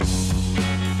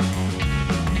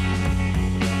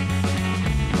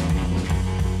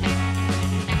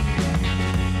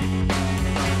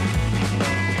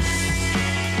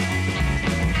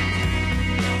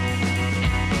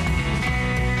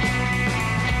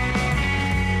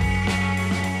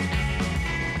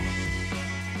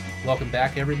Welcome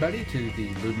back, everybody, to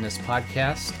the Ludinous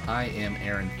Podcast. I am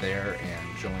Aaron Thayer,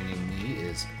 and joining me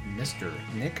is Mr.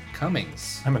 Nick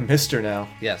Cummings. I'm a mister now.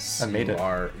 Yes, I made it. You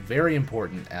are very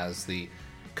important as the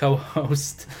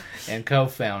co-host and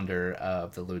co-founder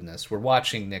of the Ludinous. We're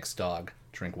watching Nick's dog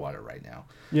drink water right now.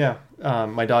 Yeah,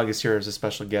 my dog is here as a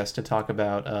special guest to talk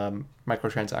about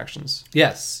microtransactions.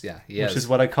 Yes, yeah, he Which is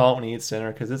what I call it when he eats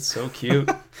dinner, because it's so cute.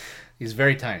 He's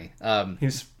very tiny.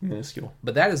 He's minuscule.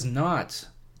 But that is not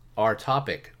our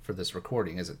topic for this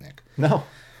recording, is it, Nick? No.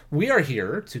 We are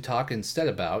here to talk instead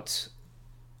about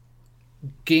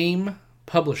game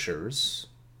publishers,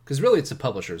 because really it's the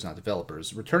publishers, not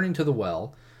developers, returning to the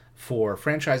well for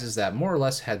franchises that more or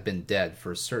less had been dead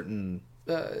for certain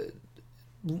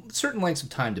lengths of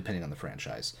time, depending on the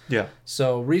franchise. Yeah.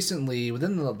 So recently,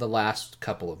 within the last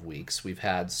couple of weeks, we've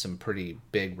had some pretty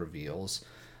big reveals.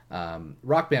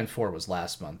 Rock Band 4 was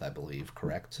last month, I believe,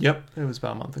 correct? Yep, it was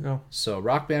about a month ago. So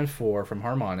Rock Band 4 from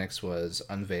Harmonix was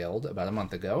unveiled about a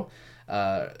month ago.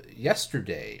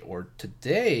 Yesterday, or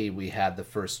today, we had the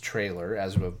first trailer,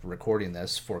 as of recording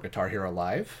this, for Guitar Hero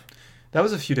Live. That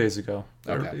was a few days ago.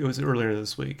 Okay. It was earlier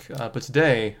this week. But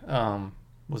today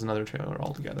was another trailer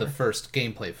altogether. The first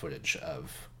gameplay footage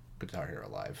of Guitar Hero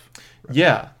Live.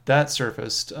 Yeah, that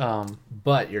surfaced.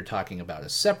 But you're talking about a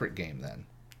separate game then.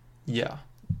 Yeah.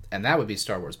 And that would be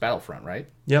Star Wars Battlefront, right?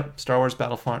 Yep, Star Wars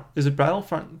Battlefront. Is it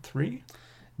Battlefront 3?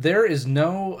 There is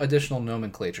no additional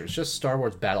nomenclature. It's just Star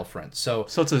Wars Battlefront. So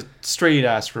it's a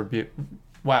straight-ass review.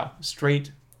 Wow,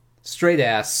 straight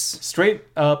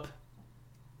up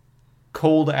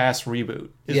cold-ass reboot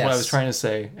is what I was trying to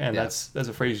say. And that's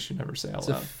a phrase you should never say out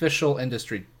loud. It's official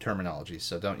industry terminology,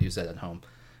 so don't use that at home,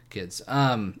 kids.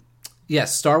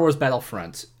 Yes, Star Wars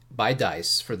Battlefront by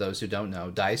DICE, for those who don't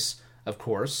know. DICE, of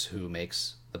course, who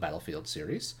makes the Battlefield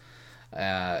series.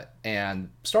 And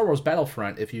Star Wars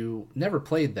Battlefront, if you never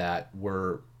played that,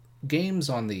 were games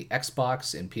on the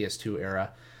Xbox and PS2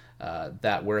 era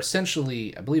that were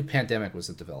essentially, I believe Pandemic was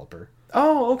the developer.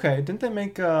 Oh, okay. Didn't they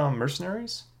make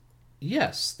Mercenaries?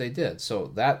 Yes, they did.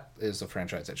 So that is a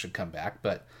franchise that should come back.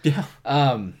 But yeah,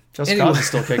 Just Cause is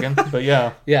still kicking. But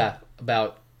yeah, yeah.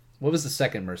 About what was the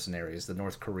second Mercenaries? The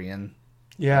North Korean.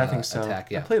 Yeah, I think so.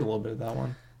 Attack. Yeah, I played a little bit of that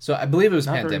one. So I believe it was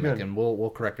Not Pandemic, and we'll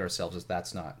correct ourselves if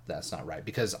that's not right,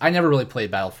 because I never really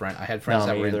played Battlefront. I had friends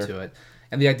that were into it,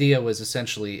 and the idea was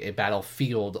essentially a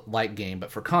Battlefield-like game, but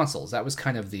for consoles. That was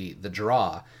kind of the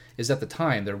draw. Is at the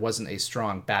time there wasn't a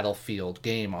strong Battlefield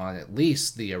game on at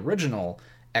least the original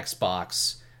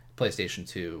Xbox, PlayStation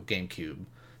 2, GameCube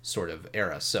sort of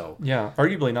era. So yeah,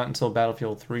 arguably not until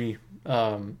Battlefield 3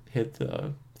 hit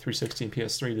the 360 and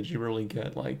PS3 did you really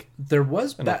get like... There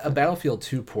was a Battlefield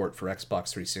 2 port for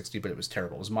Xbox 360, but it was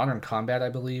terrible. It was Modern Combat, I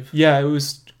believe. Yeah, it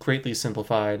was greatly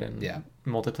simplified, and yeah,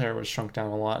 multiplayer was shrunk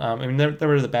down a lot. I mean, there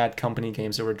were the Bad Company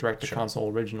games that were direct-to-console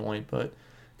originally, but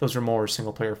those were more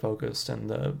single-player focused, and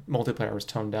the multiplayer was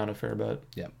toned down a fair bit.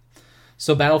 Yeah.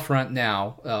 So Battlefront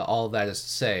now, all of that is to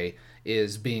say,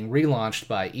 is being relaunched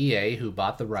by EA, who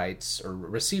bought the rights, or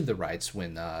received the rights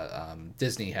when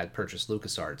Disney had purchased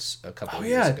LucasArts a couple of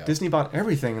years ago. Disney bought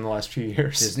everything in the last few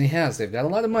years. Disney has. They've got a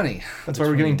lot of money. That's why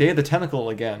we're getting Day of the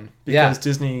Tentacle again, because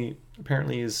Disney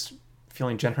apparently is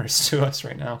feeling generous to us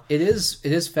right now. It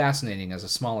is fascinating, as a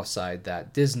small aside,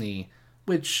 that Disney,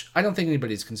 which I don't think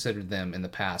anybody's considered them in the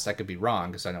past. I could be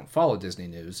wrong because I don't follow Disney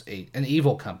news. An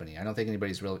evil company. I don't think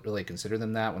anybody's really considered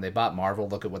them that. When they bought Marvel,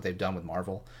 look at what they've done with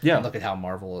Marvel. Yeah. And look at how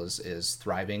Marvel is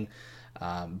thriving.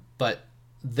 But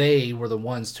they were the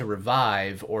ones to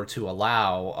revive or to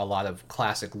allow a lot of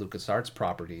classic LucasArts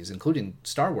properties, including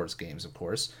Star Wars games, of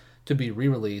course, to be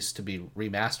re-released, to be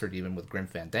remastered, even with Grim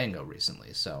Fandango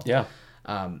recently. So yeah.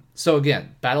 So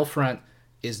again, Battlefront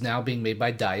is now being made by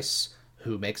DICE,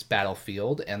 who makes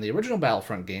Battlefield, and the original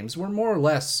Battlefront games were more or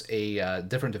less a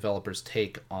different developer's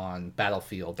take on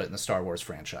Battlefield, but in the Star Wars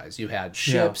franchise. You had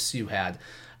ships, you had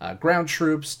ground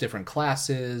troops, different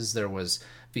classes, there was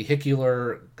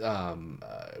vehicular,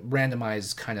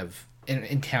 randomized kind of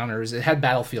encounters. It had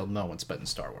Battlefield moments, but in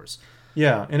Star Wars.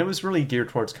 Yeah, and it was really geared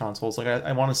towards consoles. Like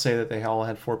I want to say that they all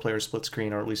had 4-player split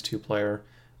screen, or at least 2-player.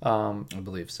 I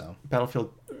believe so.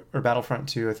 Battlefront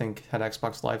 2, I think, had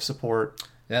Xbox Live support.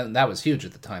 That was huge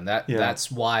at the time. That's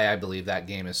why I believe that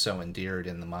game is so endeared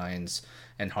in the minds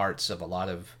and hearts of a lot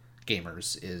of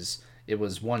gamers. Is it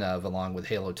was one of, along with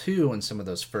Halo 2 and some of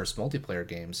those first multiplayer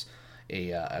games,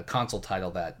 a console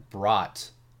title that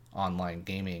brought online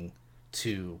gaming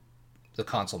to the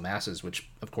console masses, which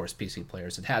of course PC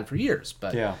players had for years.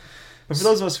 But But for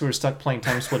those of us who are stuck playing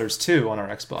Time Splitters 2 on our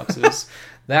Xboxes,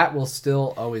 that will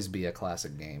still always be a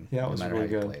classic game. Yeah, it was really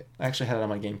good. I actually had it on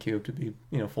my GameCube to be,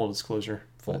 full disclosure.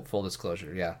 Full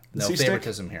disclosure, yeah. No C-stick,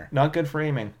 favoritism here. Not good for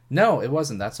aiming. No, it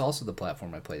wasn't. That's also the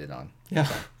platform I played it on. Yeah.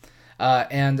 So,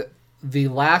 and the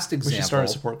last example... We should start a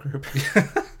support group.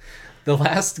 The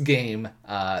last game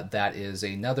that is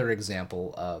another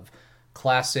example of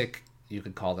classic, you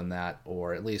could call them that,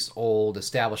 or at least old,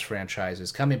 established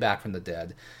franchises coming back from the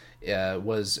dead,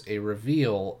 was a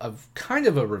reveal of, kind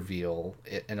of a reveal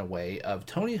in a way, of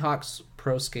Tony Hawk's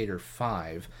Pro Skater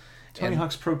 5. Tony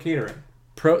Hawk's Pro Catering.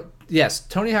 Yes,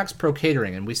 Tony Hawk's Pro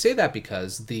Catering. And we say that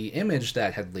because the image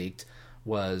that had leaked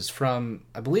was from,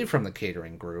 I believe, from the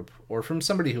catering group, or from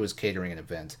somebody who was catering an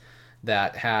event,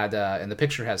 that had, and the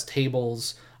picture has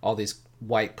tables, all these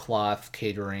white cloth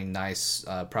catering, nice,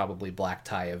 probably black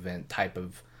tie event type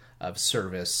of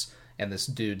service, and this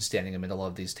dude standing in the middle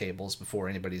of these tables before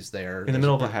anybody's there. In the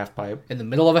middle of a half pipe. In the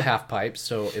middle of a half pipe.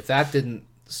 So if that didn't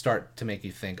start to make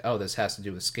you think, oh, this has to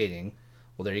do with skating,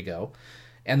 well, there you go.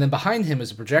 And then behind him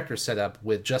is a projector set up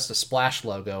with just a splash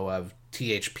logo of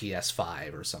THPS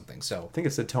 5 or something. So I think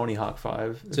it's the Tony Hawk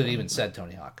 5. So it even said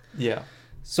Tony Hawk. Yeah.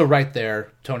 So right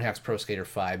there, Tony Hawk's Pro Skater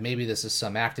 5. Maybe this is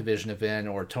some Activision event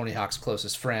or Tony Hawk's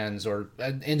closest friends or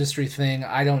an industry thing.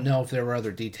 I don't know if there were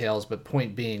other details, but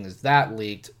point being is that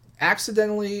leaked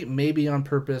accidentally, maybe on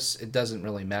purpose. It doesn't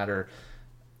really matter.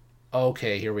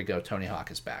 Okay, here we go. Tony Hawk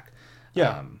is back.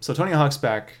 Yeah. So Tony Hawk's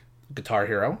back. Guitar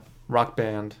Hero. Rock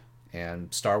Band.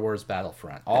 And Star Wars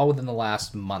Battlefront, all within the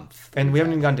last month. And we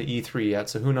haven't even gotten to E3 yet,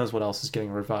 so who knows what else is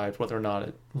getting revived, whether or not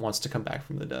it wants to come back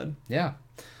from the dead. Yeah.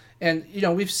 And,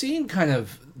 we've seen kind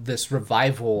of this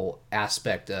revival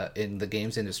aspect in the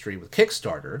games industry with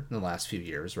Kickstarter in the last few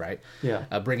years, right? Yeah.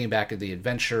 Bringing back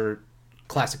the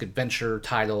classic adventure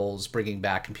titles, bringing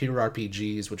back computer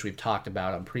RPGs, which we've talked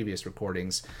about on previous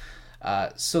recordings.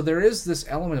 So there is this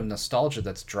element of nostalgia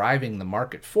that's driving the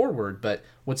market forward, but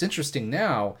what's interesting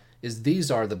now is these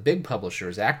are the big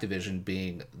publishers, Activision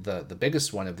being the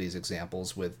biggest one of these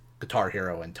examples with Guitar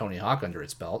Hero and Tony Hawk under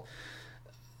its belt.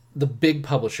 The big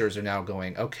publishers are now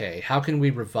going, okay, how can we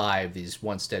revive these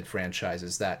once dead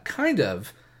franchises that kind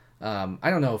of, I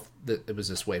don't know if it was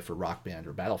this way for Rock Band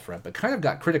or Battlefront, but kind of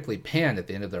got critically panned at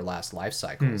the end of their last life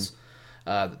cycles.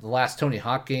 The last Tony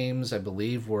Hawk games, I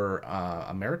believe, were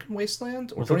American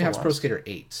Wasteland or Tony Hawk's Pro Skater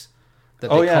 8. That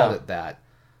they called it that.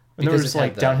 And there was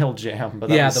like Downhill Jam. But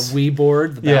the Wii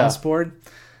board, the balance board.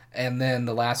 And then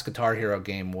the last Guitar Hero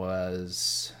game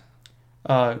was...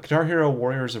 Guitar Hero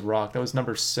Warriors of Rock. That was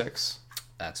number 6.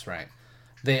 That's right.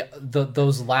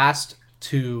 Those last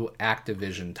two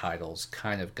Activision titles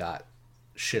kind of got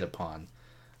shit upon,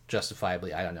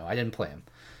 justifiably. I don't know. I didn't play them.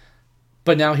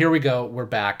 But now here we go. We're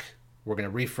back. We're going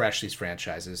to refresh these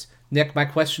franchises. Nick, my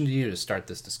question to you to start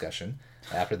this discussion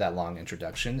after that long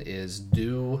introduction is,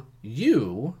 do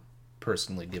you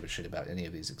personally give a shit about any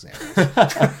of these examples?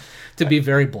 To be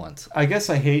very blunt. I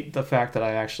guess I hate the fact that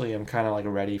I actually am kind of like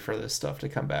ready for this stuff to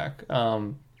come back.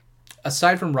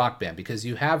 Aside from Rock Band, because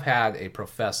you have had a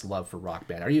professed love for Rock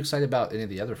Band, are you excited about any of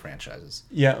the other franchises?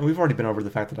 Yeah, we've already been over the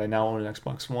fact that I now own an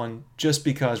Xbox One just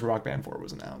because Rock Band 4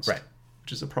 was announced. Right.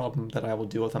 Which is a problem that I will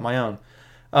deal with on my own.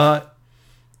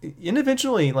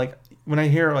 Individually, like, when I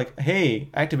hear, like, hey,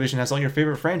 Activision has all your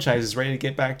favorite franchises ready to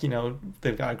get back,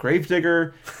 they've got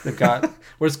Gravedigger, they've got...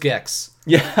 Where's Gex?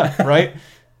 Yeah, right?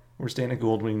 Where's Dana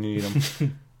Gould when you need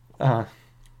him?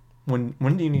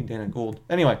 When do you need Dana Gould?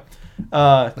 Anyway,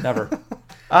 never.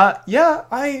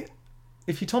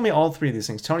 If you told me all three of these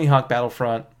things, Tony Hawk,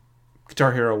 Battlefront,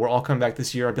 Guitar Hero, were all coming back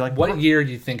this year, I'd be like... What year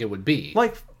do you think it would be?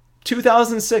 Like...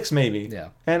 2006 maybe. Yeah.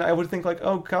 And I would think like,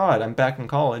 oh God, I'm back in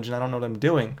college and I don't know what I'm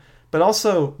doing. But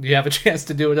also... You have a chance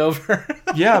to do it over.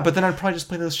 Yeah, but then I'd probably just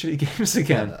play those shitty games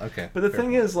again. Yeah, okay. But the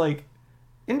thing is, like,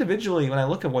 individually, when I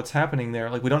look at what's happening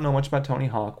there, like, we don't know much about Tony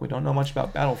Hawk. We don't know much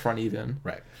about Battlefront even.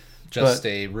 Right. Just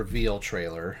a reveal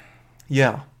trailer.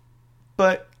 Yeah.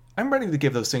 But I'm ready to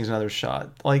give those things another shot.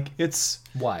 Like, it's...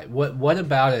 Why? What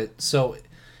about it? So...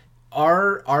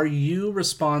 Are you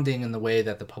responding in the way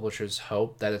that the publishers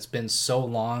hope, that it's been so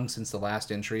long since the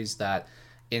last entries that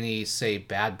any, say,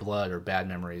 bad blood or bad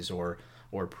memories or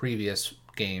previous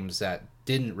games that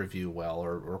didn't review well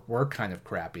or were kind of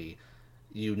crappy,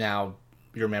 your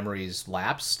memories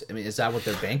lapsed? I mean, is that what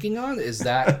they're banking on? Is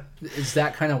that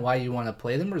kind of why you want to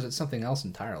play them, or is it something else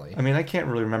entirely? I mean, I can't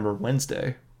really remember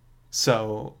Wednesday,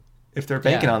 so if they're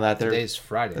banking on that, today's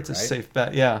Friday. That's right? a safe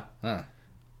bet. Yeah.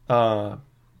 Huh.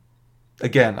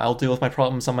 Again, I'll deal with my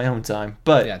problems on my own time.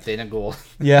 But yeah, Dana Gould.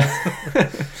 Yeah.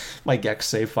 My Gex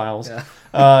save files. Yeah.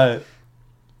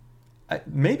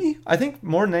 Maybe. I think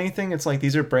more than anything, it's like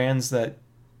these are brands that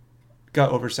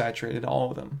got oversaturated, all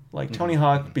of them. Like Tony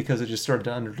Hawk, because it just started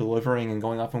under-delivering and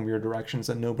going off in weird directions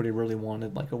that nobody really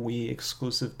wanted, like a Wii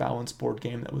exclusive balance board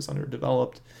game that was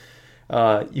underdeveloped.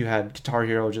 You had Guitar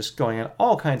Hero just going in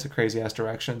all kinds of crazy-ass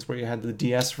directions, where you had the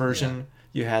DS version,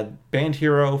 you had Band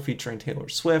Hero featuring Taylor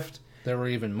Swift. There were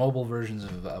even mobile versions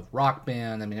of Rock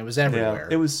Band. I mean, it was everywhere.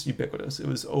 Yeah, it was ubiquitous. It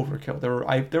was overkill.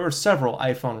 There were several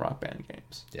iPhone Rock Band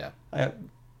games. Yeah. I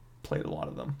played a lot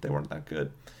of them. They weren't that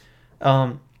good.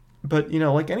 But,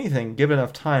 like anything, give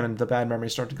enough time and the bad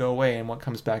memories start to go away, and what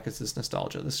comes back is this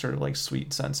nostalgia, this sort of like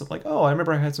sweet sense of like, oh, I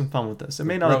remember I had some fun with this. It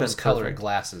may not have been rose-colored perfect.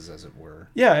 glasses, as it were.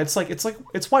 Yeah, it's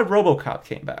why RoboCop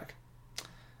came back.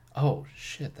 Oh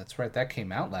shit, that's right. That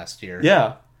came out last year.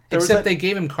 Yeah, except they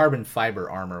gave him carbon fiber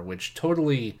armor, which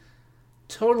totally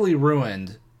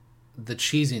ruined the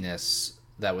cheesiness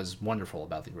that was wonderful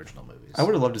about the original movies. I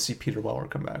would have loved to see Peter Weller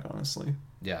come back, honestly.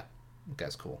 Yeah, that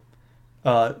guy's cool.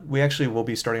 We actually will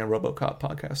be starting a RoboCop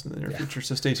podcast in the near future,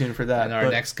 so stay tuned for that. And our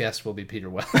next guest will be Peter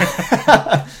Weller.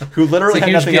 Who literally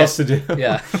had nothing else to do.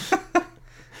 Yeah.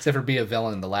 Except for be a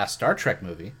villain in the last Star Trek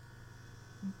movie.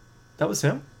 That was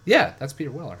him? Yeah, that's Peter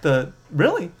Weller.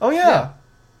 Really? Oh, yeah.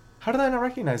 How did I not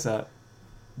recognize that?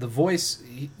 The voice,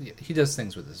 he does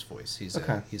things with his voice. He's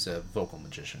a vocal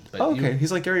magician. But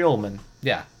he's like Gary Oldman.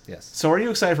 Yeah, yes. So are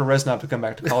you excited for Reznov to come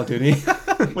back to Call of Duty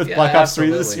with Black Ops 3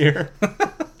 this year?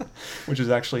 Which is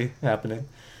actually happening.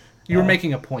 You were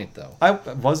making a point, though.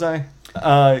 Was I?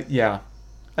 Yeah.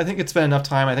 I think it's been enough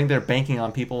time. I think they're banking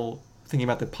on people thinking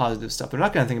about the positive stuff. They're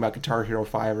not going to think about Guitar Hero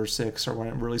 5 or 6 or when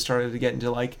it really started to get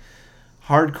into like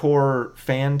hardcore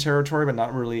fan territory, but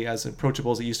not really as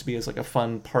approachable as it used to be as like a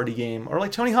fun party game. Or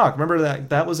like Tony Hawk. Remember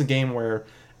that was a game where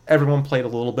everyone played a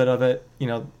little bit of it.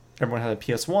 Everyone had a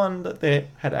PS1 that they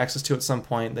had access to at some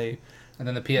point. And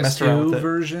then the PS2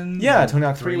 version. Yeah, Tony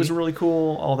Hawk 3 was really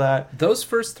cool, all that. Those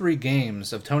first 3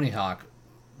 games of Tony Hawk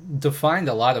defined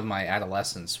a lot of my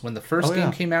adolescence. When the first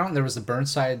game came out and there was the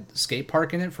Burnside skate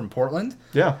park in it from Portland.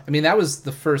 Yeah. I mean, that was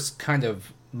the first kind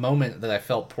of moment that I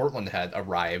felt Portland had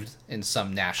arrived in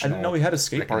some national I didn't know we had a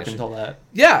skate park until that.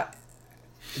 Yeah.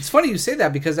 It's funny you say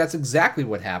that because that's exactly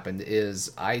what happened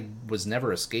is I was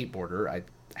never a skateboarder. I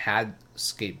had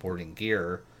skateboarding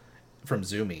gear from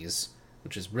Zoomies,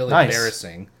 which is really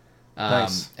embarrassing.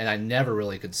 Nice. And I never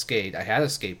really could skate. I had a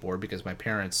skateboard because my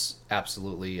parents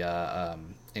absolutely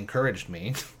encouraged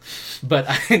me, but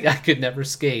I could never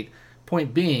skate.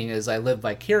 Point being is I live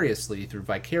vicariously through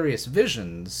Vicarious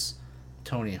Visions,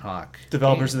 Tony Hawk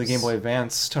developers games. of the Game Boy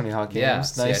Advance Tony Hawk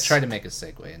games. Yeah, nice. I tried to make a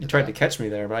segue into You tried to catch me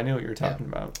there, but I knew what you were talking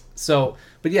about. So,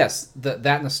 but yes,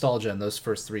 that nostalgia and those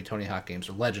first 3 Tony Hawk games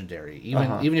are legendary.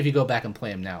 Even if you go back and play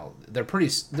them now,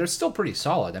 they're still pretty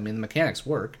solid. I mean, the mechanics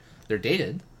work. They're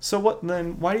dated. So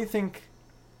why do you think,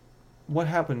 what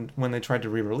happened when they tried to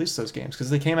re-release those games?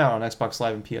 Because they came out on Xbox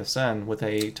Live and PSN with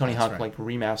a Tony Hawk like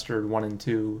remastered 1 and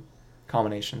 2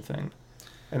 combination thing.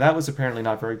 And that was apparently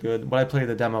not very good. What I played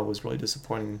the demo was really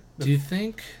disappointing. Do you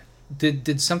think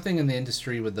did something in the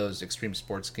industry with those extreme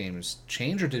sports games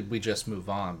change, or did we just move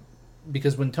on?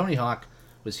 Because when Tony Hawk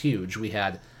was huge, we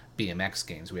had BMX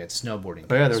games, we had snowboarding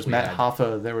games. Oh yeah, there was Matt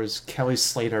Hoffa, there was Kelly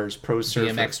Slater's Pro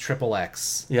Surfer. BMX Triple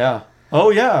X. Yeah. Oh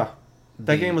yeah.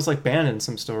 That game was like banned in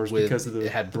some stores because of it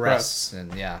had breasts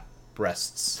and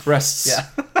breasts. Breasts. Yeah.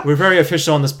 We're very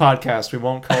official on this podcast. We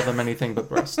won't call them anything but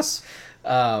breasts.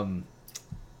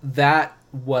 That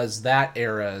was that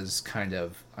era's kind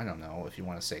of, I don't know if you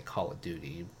want to say Call of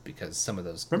Duty, because some of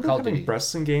those Remember Call of having Duty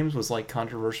breasts in games was like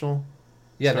controversial?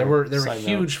 Yeah, Sorry, there were side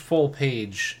huge full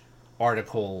page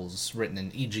articles written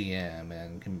in EGM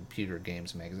and Computer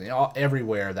Games Magazine,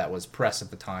 everywhere that was press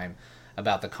at the time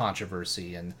about the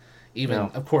controversy. And even,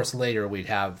 of course, later we'd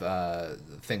have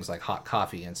things like Hot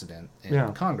Coffee Incident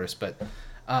in Congress. But,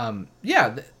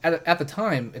 at the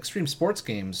time, extreme sports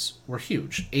games were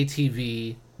huge.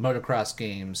 ATV, motocross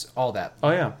games, all that. Oh,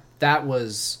 yeah. That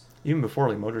was... Even before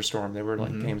like MotorStorm, they were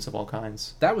like games of all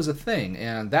kinds. That was a thing,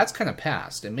 and that's kind of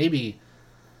past. And maybe...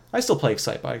 I still play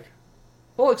Excitebike.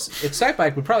 Well,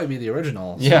 Excitebike would probably be the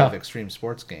original sort of extreme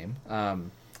sports game.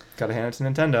 Gotta hand it to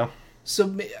Nintendo.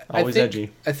 So Always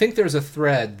edgy. I think there's a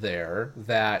thread there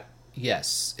that,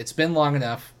 yes, it's been long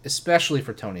enough, especially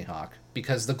for Tony Hawk,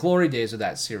 because the glory days of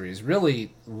that series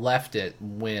really left it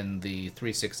when the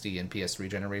 360 and PS3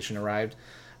 generation arrived.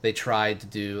 They tried to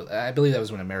do, I believe that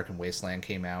was when American Wasteland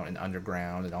came out, and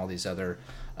Underground, and all these other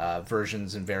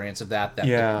versions and variants of that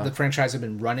the franchise had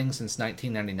been running since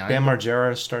 1999. Bam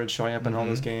Margera started showing up in all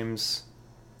those games.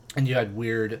 And you had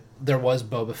there was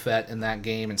Boba Fett in that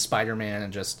game, and Spider-Man,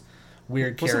 and just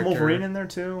weird Wasn't character. Wolverine in there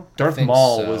too? Darth think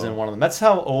Maul so. was in one of them. That's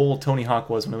how old Tony Hawk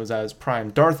was when it was at his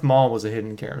prime. Darth Maul was a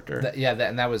hidden character.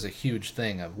 And that was a huge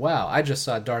thing of, wow, I just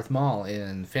saw Darth Maul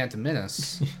in Phantom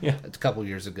Menace Yeah. a couple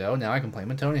years ago. Now I can play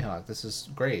him in Tony Hawk. This is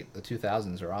great. The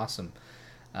 2000s are awesome.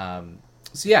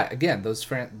 So yeah, again,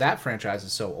 that franchise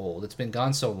is so old. It's been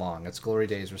gone so long. Its glory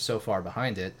days were so far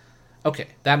behind it. Okay,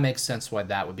 that makes sense why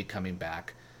that would be coming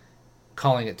back.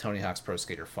 Calling it Tony Hawk's Pro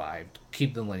Skater 5.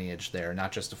 Keep the lineage there,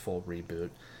 not just a full reboot.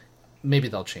 Maybe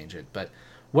they'll change it. But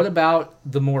what about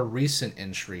the more recent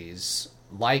entries,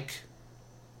 like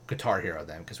Guitar Hero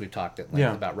then? Because we've talked at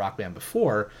length about Rock Band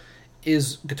before.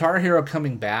 Is Guitar Hero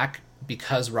coming back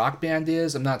because Rock Band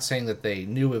is? I'm not saying that they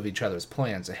knew of each other's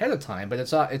plans ahead of time, but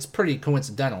it's pretty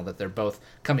coincidental that they're both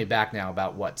coming back now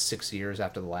about, 6 years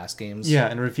after the last games? Yeah,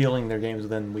 and revealing their games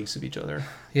within weeks of each other.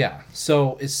 Yeah.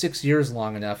 So is 6 years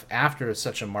long enough after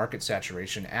such a market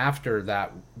saturation, after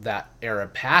that era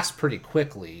passed pretty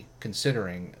quickly,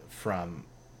 considering from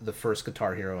the first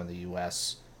Guitar Hero in the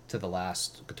US to the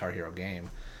last Guitar Hero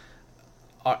game?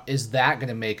 Is that going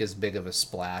to make as big of a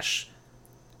splash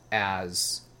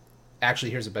as...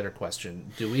 Actually, here's a better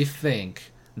question. Do we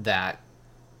think that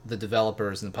the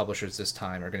developers and the publishers this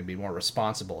time are going to be more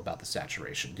responsible about the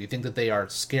saturation? Do you think that they are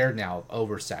scared now of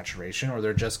oversaturation, or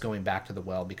they're just going back to the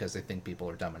well because they think people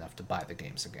are dumb enough to buy the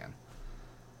games again?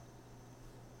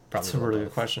 That's a really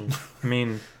good question. I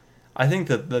mean, I think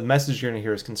that the message you're going to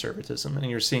hear is conservatism,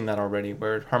 and you're seeing that already,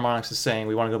 where Harmonix is saying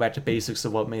we want to go back to basics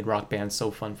of what made Rock Band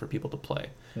so fun for people to play.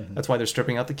 Mm-hmm. That's why they're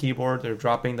stripping out the keyboard, they're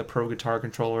dropping the Pro Guitar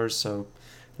controllers, so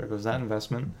there goes that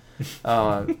investment.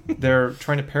 They're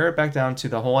trying to pare it back down to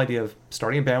the whole idea of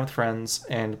starting a band with friends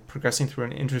and progressing through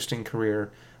an interesting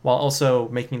career, while also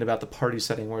making it about the party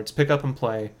setting, where it's pick up and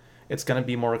play. It's going to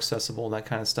be more accessible, that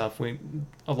kind of stuff.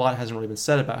 A lot hasn't really been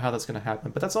said about how that's going to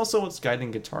happen, but that's also what's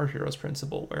guiding Guitar Hero's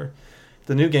principle, where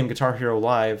the new game Guitar Hero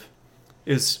Live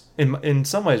is in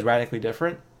some ways radically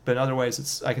different, but in other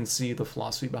ways I can see the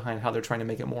philosophy behind how they're trying to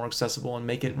make it more accessible and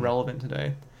make it relevant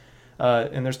today.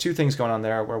 And there's two things going on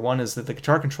there, where one is that the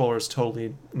guitar controller is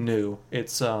totally new.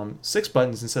 It's 6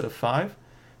 buttons instead of 5,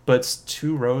 but it's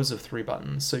 2 rows of 3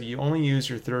 buttons. So you only use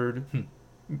your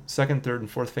second, third, and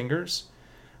fourth fingers.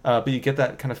 But you get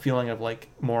that kind of feeling of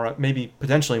more, maybe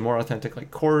potentially more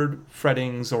authentic, chord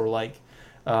frettings, or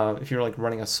if you're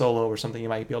running a solo or something, you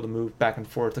might be able to move back and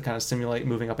forth to kind of simulate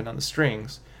moving up and down the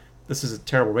strings. This is a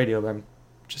terrible radio, but I'm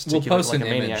We'll post an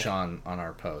image on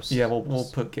our post. Yeah, we'll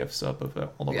put GIFs up of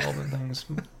all the relevant things.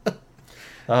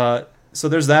 So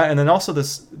there's that, and then also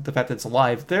the fact that it's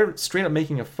live. They're straight up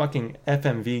making a fucking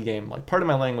FMV game. Pardon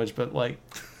my language, but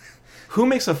who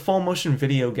makes a full motion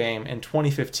video game in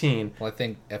 2015? Well, I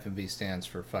think FMV stands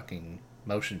for fucking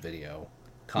motion video,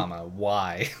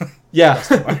 why?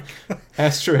 Yeah.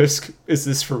 Asterisk. Is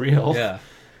this for real? Yeah.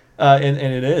 And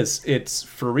it is. It's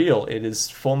for real. It is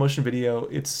full motion video.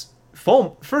 It's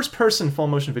first person full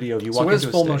motion video. You walk what is into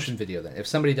a full stage. motion video then? If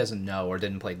somebody doesn't know or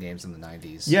didn't play games in the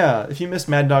 90s. Yeah, if you missed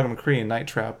Mad Dog McCree and Night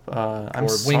Trap, I'm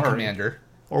sorry. Wing Commander.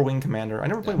 Or Wing Commander. I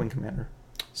never played Wing Commander.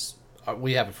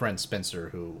 We have a friend, Spencer,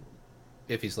 who,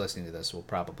 if he's listening to this, will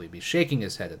probably be shaking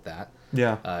his head at that.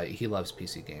 Yeah. He loves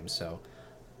PC games. So,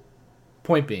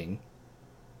 point being,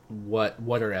 what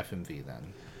are FMV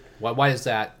then? Why is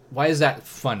that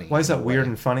funny? Why is that weird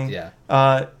and funny?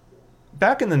 Yeah.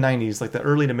 Back in the 90s, the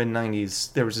early to mid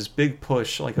 90s, there was this big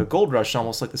push, a gold rush,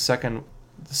 almost like the second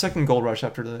gold rush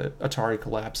after the Atari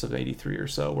collapse of 83 or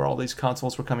so, where all these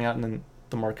consoles were coming out and then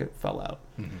the market fell out.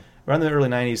 Mm-hmm. Around the early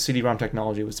 90s, CD-ROM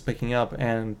technology was picking up,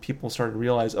 and people started to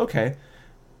realize, okay,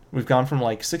 we've gone from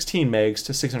 16 megs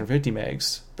to 650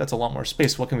 megs. That's a lot more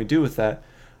space. What can we do with that?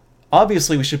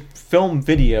 Obviously, we should film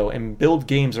video and build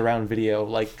games around video,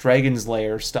 like Dragon's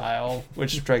Lair style,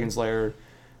 which Dragon's Lair...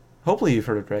 Hopefully you've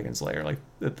heard of Dragon's Lair,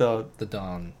 the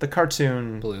Don, the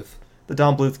cartoon Bluth, the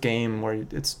Don Bluth game, where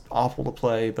it's awful to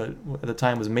play, but at the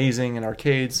time was amazing in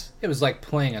arcades. It was like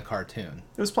playing a cartoon.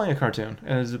 It was playing a cartoon,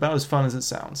 and it was about as fun as it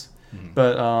sounds. Mm-hmm.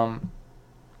 But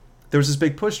there was this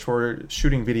big push toward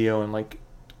shooting video, and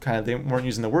they weren't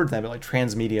using the word then, but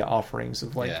transmedia offerings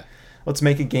of let's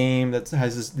make a game that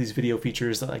has these video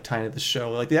features that tie into the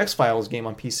show. The X-Files game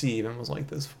on PC even was like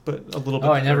this, but a little bit.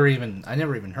 Oh, I never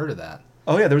even heard of that.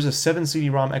 Oh yeah, there was a 7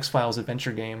 CD-ROM X-Files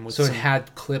adventure game. So it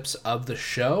had clips of the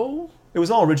show? It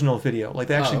was all original video.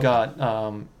 They actually got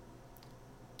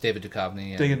David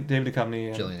Duchovny and David Duchovny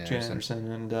and Gillian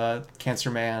Anderson and Cancer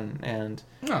Man and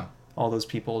all those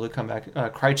people to come back.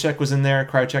 Krychek was in there.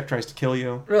 Krychek tries to kill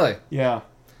you. Really? Yeah.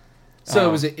 So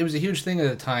it was a huge thing at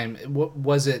the time.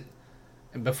 Was it?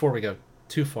 Before we go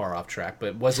too far off track,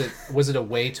 but was it a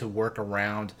way to work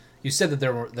around You said that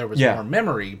there was Yeah. more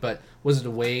memory, but was it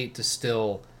a way to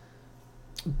still?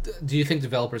 Do you think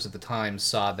developers at the time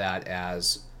saw that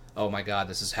as, oh my god,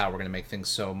 this is how we're going to make things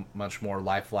so much more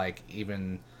lifelike,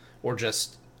 even, or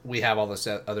just we have all this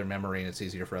other memory and it's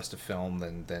easier for us to film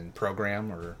than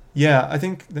program? Or Yeah, I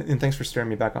think, and thanks for staring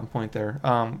me back on point there.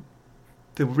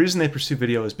 The reason they pursue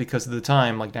video is because at the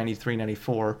time, like 93,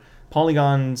 94,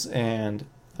 polygons and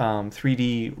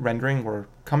 3D rendering were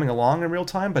coming along in real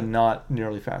time, but not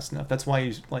nearly fast enough. That's why,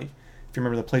 if you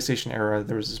remember the PlayStation era,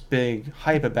 there was this big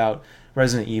hype about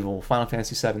Resident Evil, Final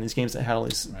Fantasy VII, these games that had all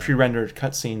these pre-rendered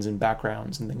cutscenes and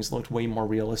backgrounds and things that looked way more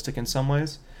realistic in some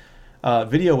ways.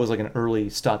 Video was like an early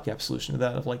stopgap solution to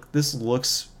that, of like, this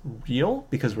looks real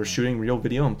because we're shooting real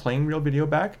video and playing real video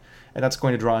back, and that's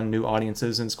going to draw in new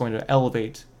audiences, and it's going to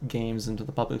elevate games into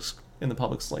the public's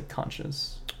like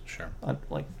conscious,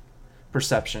 like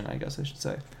perception, I guess I should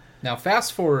say. Now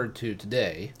fast forward to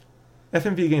today,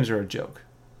 FMV games are a joke.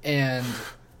 and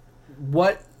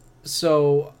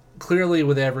so clearly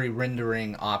with every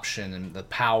rendering option and the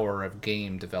power of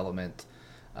game development,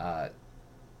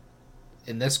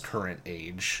 in this current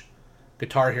age,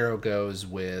 Guitar Hero goes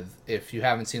with, if you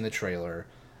haven't seen the trailer,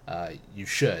 you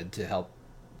should, to help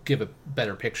give a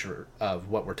better picture of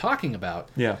what we're talking about.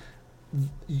 Yeah.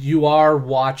 You are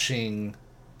watching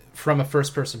from a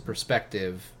first-person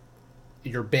perspective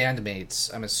your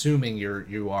bandmates. I'm assuming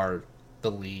you are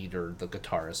the lead or the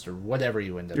guitarist or whatever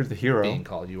you end up You're the hero. being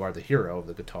called. You are the hero of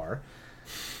the guitar.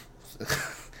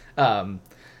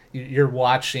 You're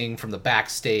watching from the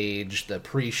backstage, the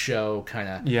pre-show kind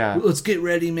of, let's get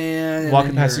ready, man. And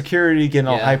walking past security, getting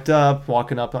all Yeah. hyped up,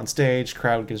 walking up on stage,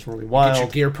 crowd gets really wild. Get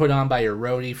your gear put on by your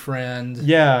roadie friend.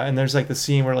 Yeah, and there's like the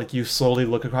scene where like you slowly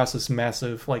look across this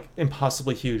massive, like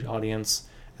impossibly huge audience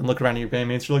and look around at your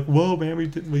bandmates. You're like, "Whoa, man, we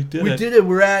did it!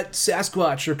 We're at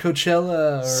Sasquatch or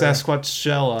Coachella or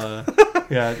Sasquatchella."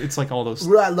 Yeah, it's like all those.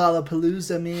 we're at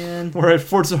Lollapalooza, man. We're at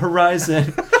Forza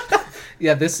Horizon.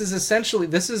 Yeah, this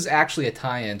is actually a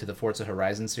tie-in to the Forza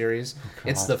Horizon series.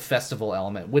 It's the festival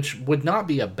element, which would not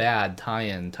be a bad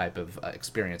tie-in type of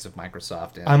experience of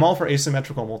Microsoft. And I'm all for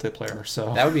asymmetrical multiplayer,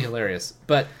 so that would be hilarious.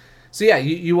 But so yeah,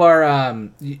 you are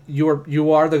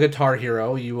the Guitar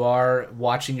Hero. You are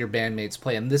watching your bandmates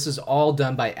play, and this is all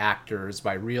done by actors,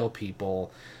 by real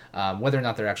people. Whether or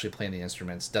not they're actually playing the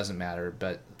instruments doesn't matter,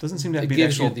 but doesn't seem to it be the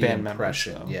gives you actual the band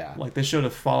impression. members. Though. Yeah, like they showed a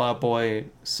Fall Out Boy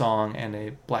song and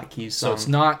a Black Keys song. so it's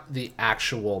not the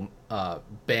actual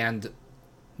band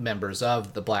members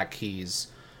of the Black Keys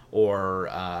or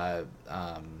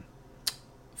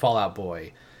Fall Out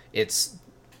Boy. It's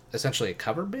essentially a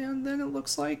cover band. Then it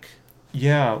looks like.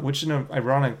 Yeah, which in an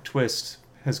ironic twist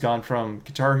has gone from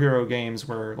Guitar Hero games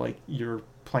where like you're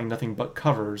playing nothing but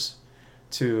covers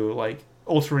to like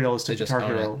ultra realistic They just Guitar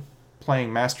own Hero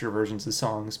playing master versions of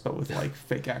songs but with like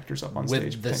fake actors up on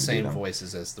stage With the pretending to be same them.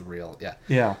 voices as the real, yeah.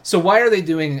 Yeah. So why are they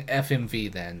doing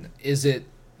FMV then?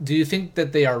 Do you think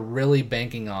that they are really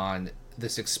banking on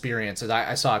this experience? And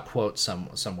I saw a quote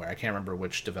somewhere. I can't remember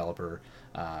which developer,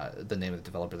 the name of the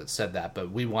developer that said that,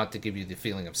 but we want to give you the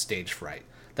feeling of stage fright.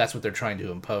 That's what they're trying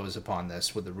to impose upon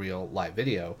this with the real live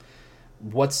video.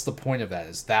 What's the point of that?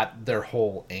 Is that their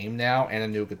whole aim now? And a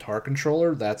new guitar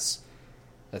controller? That's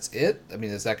it? I mean,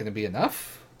 is that going to be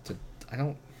enough?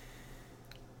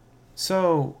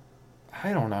 So,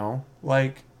 I don't know.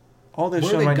 Like, all this Where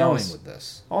are shown they right now going is with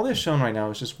this? all this shown right now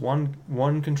is just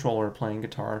one controller playing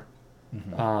guitar.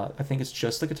 Mm-hmm. I think it's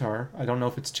just the guitar. I don't know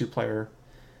if it's 2-player.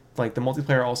 Like the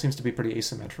multiplayer all seems to be pretty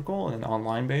asymmetrical and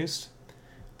online based.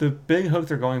 The big hook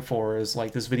they're going for is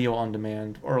like this video on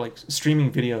demand or like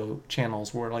streaming video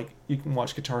channels where like you can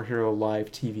watch Guitar Hero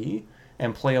live TV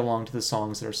and play along to the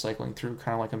songs that are cycling through,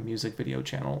 kind of like a music video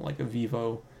channel, like a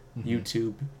Vivo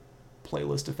YouTube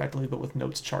playlist effectively, but with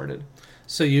notes charted.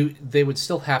 So they would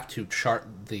still have to chart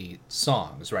the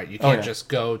songs, right? You can't just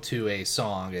go to a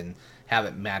song and have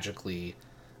it magically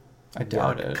I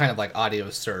doubt work, it. kind of like audio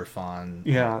surf on.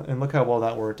 Yeah, and look how well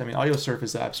that worked. I mean, audio surf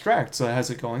is abstract, so it has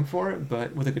it going for it,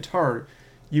 but with a guitar,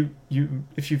 you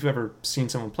if you've ever seen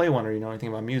someone play one or you know anything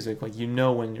about music, like you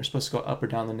know when you're supposed to go up or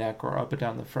down the neck or up or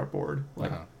down the fretboard,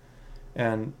 like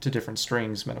and to different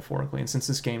strings metaphorically. And since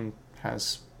this game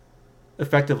has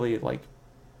effectively like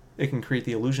it can create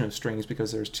the illusion of strings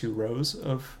because there's 2 rows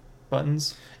of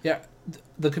buttons. Yeah,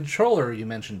 the controller you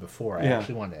mentioned before, I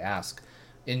actually wanted to ask,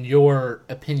 in your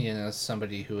opinion, as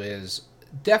somebody who is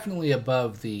definitely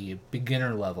above the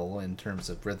beginner level in terms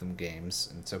of rhythm games,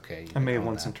 and it's okay. I may have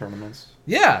won some tournaments.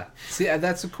 Yeah, see,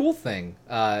 that's a cool thing,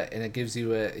 and it gives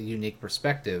you a unique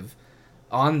perspective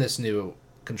on this new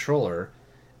controller.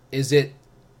 Is it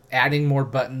adding more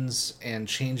buttons and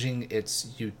changing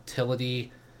its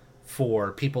utility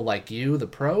for people like you, the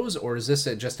pros, or is this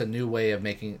just a new way of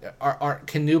making?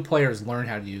 Can new players learn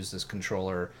how to use this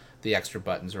controller, the extra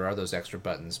buttons, or are those extra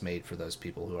buttons made for those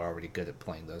people who are already good at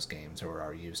playing those games or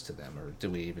are used to them, or do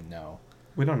we even know?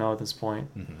 We don't know at this point,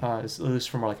 at least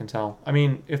from what I can tell. I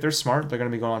mean, if they're smart, they're going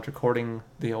to be going on to recording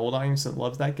the old audience that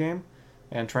loves that game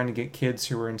and trying to get kids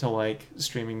who are into, like,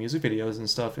 streaming music videos and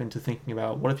stuff into thinking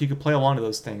about what if you could play along to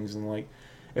those things. And, like,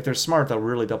 if they're smart, they'll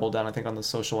really double down, I think, on the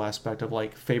social aspect of,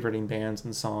 like, favoriting bands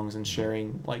and songs and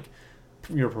sharing, like,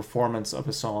 your performance of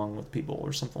a song with people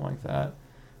or something like that.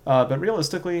 But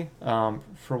realistically,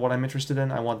 for what I'm interested in,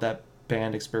 I want that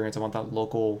band experience. I want that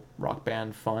local rock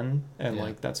band fun. And,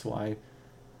 like, that's why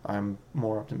I'm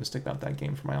more optimistic about that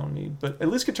game for my own need. But at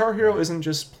least Guitar Hero isn't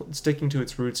just sticking to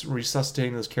its roots,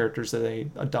 resuscitating those characters that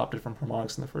they adopted from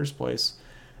Harmonix in the first place,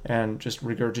 and just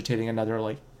regurgitating another,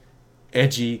 like,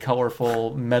 edgy,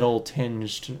 colorful,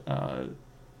 metal-tinged...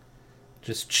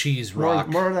 just cheese rock.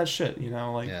 More of that shit, you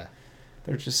know? Like,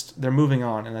 they're moving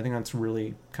on, and I think that's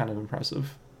really kind of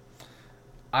impressive.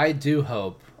 I do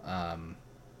hope... but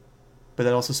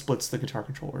that also splits the guitar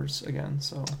controllers again,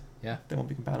 so they won't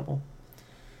be compatible.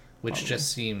 Which probably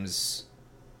just seems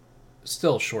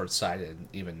still short-sighted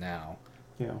even now.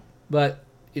 Yeah. But,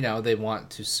 you know, they want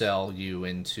to sell you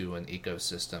into an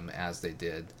ecosystem as they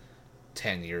did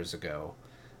 10 years ago.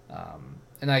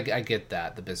 And I get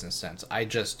that, the business sense. I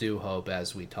just do hope,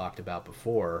 as we talked about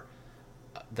before,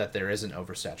 that there isn't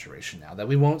oversaturation now. That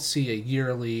we won't see a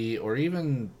yearly or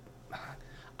even...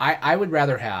 I would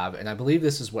rather have, and I believe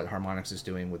this is what Harmonix is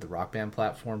doing with the Rock Band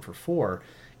platform for 4,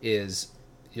 is...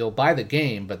 You'll buy the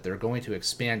game, but they're going to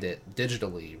expand it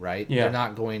digitally, right? Yeah. They're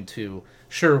not going to,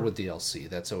 sure, with DLC,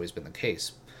 that's always been the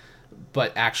case,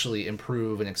 but actually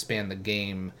improve and expand the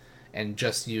game and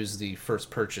just use the first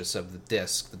purchase of the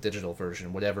disc, the digital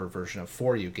version, whatever version of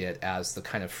 4 you get, as the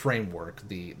kind of framework,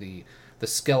 the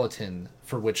skeleton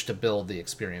for which to build the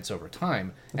experience over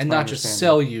time, and not just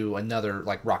sell you another,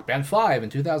 like, Rock Band 5 in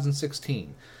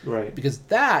 2016. Right. Because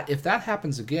that, if that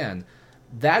happens again...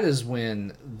 That is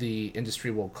when the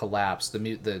industry will collapse,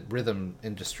 the rhythm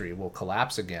industry will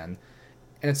collapse again.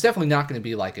 And it's definitely not going to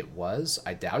be like it was.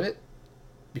 I doubt it.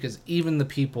 Because even the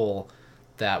people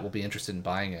that will be interested in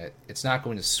buying it, it's not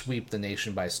going to sweep the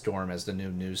nation by storm as the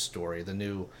new news story, the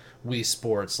new Wii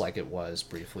Sports like it was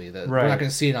briefly. We're not going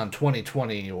to see it on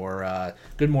 2020 or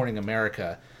Good Morning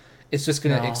America. It's just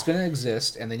going to it's going to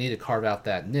exist, and they need to carve out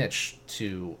that niche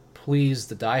to please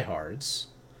the diehards.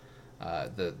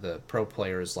 The pro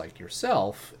players like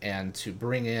yourself, and to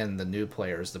bring in the new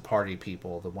players, the party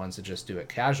people, the ones that just do it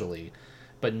casually,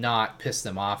 but not piss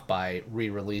them off by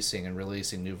re-releasing and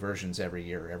releasing new versions every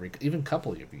year, even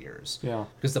couple of years. Yeah.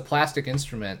 Because the plastic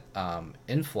instrument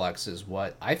influx is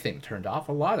what I think turned off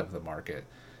a lot of the market.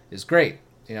 Is great.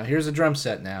 You know, here's a drum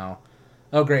set now.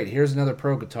 Oh, great. Here's another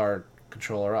pro guitar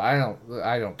controller.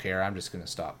 I don't care. I'm just going to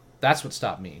stop. That's what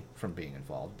stopped me from being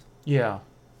involved. Yeah.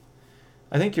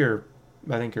 I think you're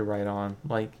right on.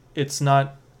 Like, it's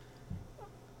not...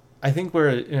 I think we're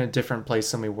in a different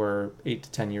place than we were 8 to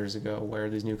 10 years ago,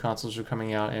 where these new consoles are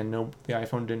coming out, and the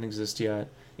iPhone didn't exist yet.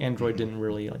 Android didn't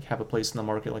really, like, have a place in the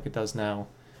market like it does now.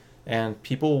 And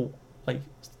people, like,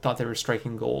 thought they were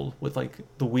striking gold with, like,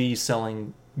 the Wii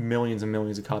selling millions and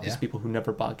millions of copies to people who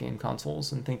never bought game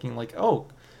consoles, and thinking, like, oh,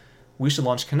 we should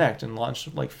launch Kinect and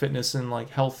launch, like, fitness and,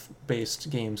 like, health-based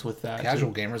games with that.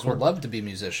 Casual gamers would love to be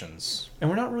musicians. And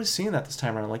we're not really seeing that this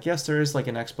time around. Like, yes, there is, like,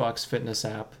 an Xbox fitness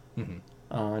app.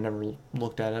 I never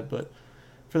looked at it, but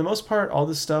for the most part, all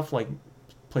this stuff, like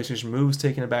PlayStation Move's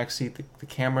taking a backseat. The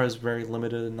camera is very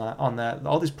limited on that.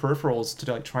 All these peripherals to,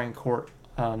 like, try and court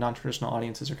non-traditional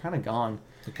audiences are kind of gone.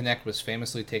 The Kinect was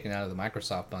famously taken out of the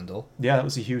Microsoft bundle. Yeah, that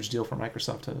was a huge deal for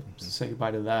Microsoft to say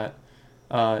goodbye to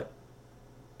that.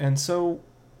 And so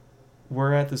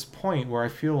we're at this point where I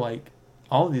feel like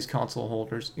all of these console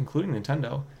holders, including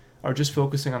Nintendo, are just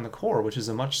focusing on the core, which is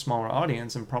a much smaller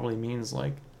audience and probably means,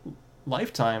 like,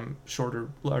 lifetime shorter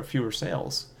or fewer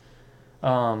sales.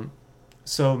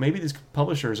 So maybe these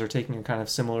publishers are taking a kind of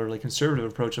similarly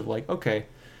conservative approach of, like, okay,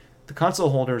 the console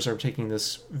holders are taking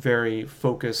this very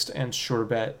focused and sure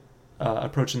bet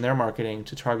approach in their marketing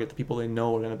to target the people they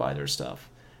know are going to buy their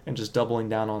stuff, and just doubling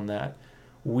down on that.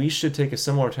 We should take a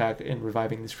similar tack in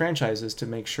reviving these franchises to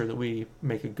make sure that we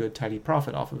make a good, tidy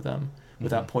profit off of them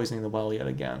without poisoning the well yet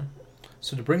again.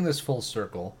 So to bring this full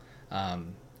circle,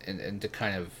 and to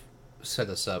kind of set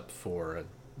us up for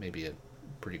maybe a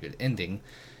pretty good ending,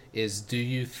 is, do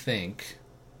you think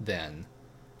then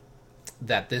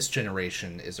that this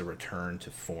generation is a return to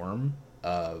form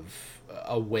of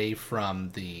away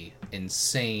from the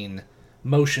insane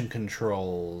motion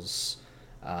controls,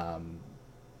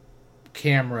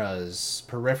 cameras,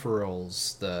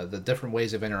 peripherals, the different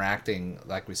ways of interacting,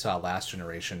 like we saw last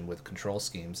generation with control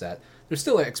schemes. That there's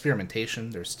still experimentation.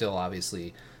 There's still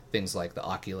obviously things like the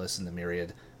Oculus and the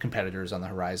myriad competitors on the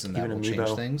horizon that Even will Amiibo.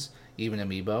 change things. Even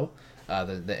Amiibo,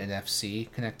 the NFC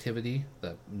connectivity,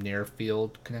 the near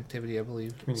field connectivity, I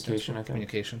believe. Communication, I think.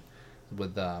 Communication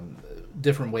with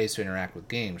different ways to interact with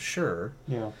games. Sure.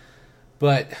 Yeah.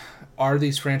 But are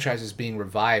these franchises being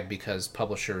revived because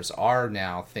publishers are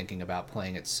now thinking about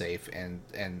playing it safe and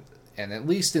at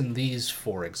least in these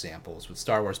four examples, with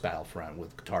Star Wars Battlefront,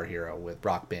 with Guitar Hero, with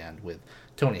Rock Band, with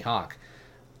Tony Hawk,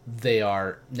 they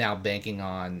are now banking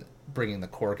on bringing the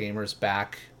core gamers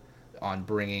back, on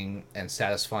bringing and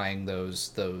satisfying those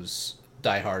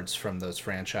diehards from those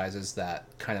franchises that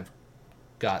kind of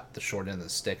got the short end of the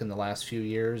stick in the last few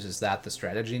years. Is that the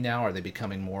strategy now? Are they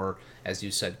becoming more, as you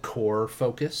said, core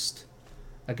focused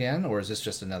again, or is this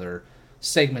just another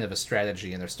segment of a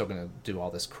strategy and they're still going to do all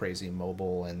this crazy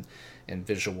mobile and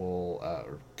visual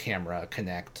camera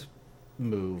connect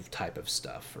move type of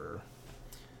stuff? Or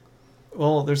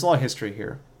Well, there's a lot of history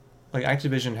here. Like,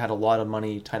 Activision had a lot of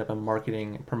money tied up in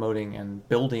marketing, promoting, and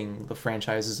building the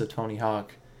franchises of Tony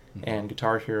Hawk and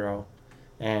Guitar Hero.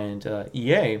 And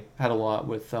EA had a lot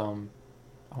with, I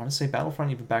want to say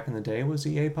Battlefront, even back in the day, was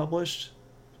EA published?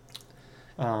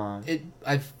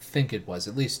 I think it was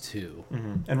at least two.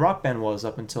 And Rock Band was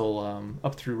up until,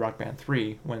 up through Rock Band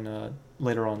 3, when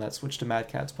later on that switched to Mad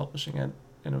Catz publishing it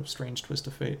in a strange twist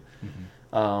of fate.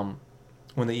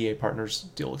 When the EA Partners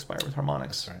deal expired with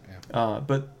Harmonix. That's right, yeah.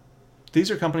 But these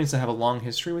are companies that have a long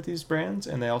history with these brands,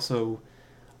 and they also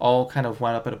all kind of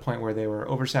wound up at a point where they were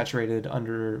oversaturated,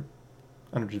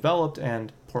 underdeveloped,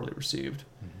 and poorly received.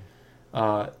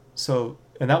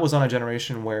 And that was on a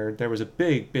generation where there was a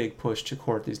big push to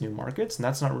court these new markets, and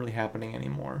that's not really happening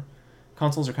anymore.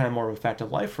 Consoles are kind of more of a fact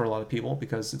of life for a lot of people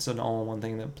because it's an all-in-one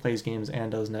thing that plays games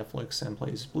and does Netflix and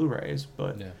plays Blu-rays.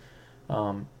 But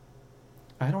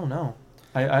I don't know.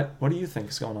 What do you think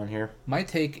is going on here? My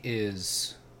take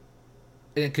is,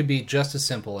 it could be just as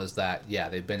simple as that. Yeah,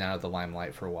 they've been out of the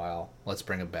limelight for a while. Let's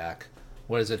bring them back.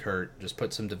 What does it hurt? Just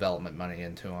put some development money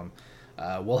into them.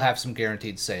 We'll have some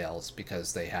guaranteed sales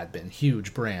because they had been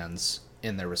huge brands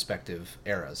in their respective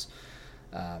eras.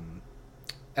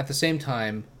 At the same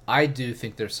time, I do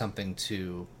think there's something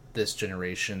to this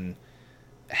generation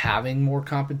having more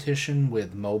competition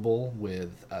with mobile,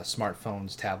 with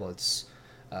smartphones, tablets,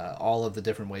 all of the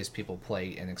different ways people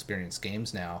play and experience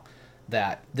games now,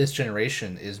 that this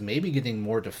generation is maybe getting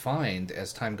more defined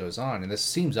as time goes on. And this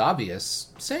seems obvious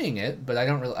saying it, but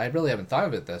I really haven't thought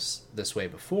of it this way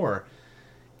before,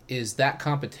 is that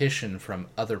competition from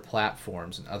other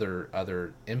platforms and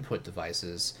other input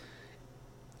devices.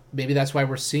 Maybe that's why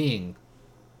we're seeing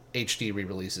HD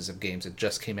re-releases of games that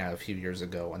just came out a few years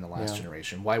ago in the last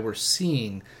generation. Why we're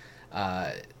seeing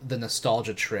the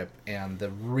nostalgia trip and the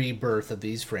rebirth of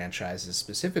these franchises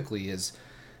specifically is,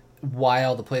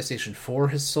 while the PlayStation 4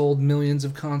 has sold millions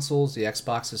of consoles, the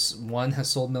Xbox One has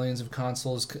sold millions of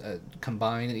consoles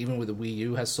combined, and even with the Wii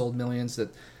U has sold millions,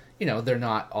 that, they're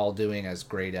not all doing as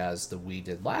great as the Wii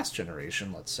did last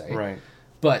generation, let's say. Right.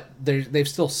 But they've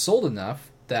still sold enough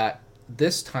that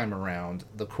this time around,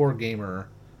 the core gamer,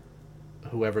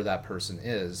 whoever that person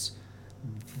is,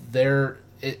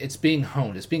 it's being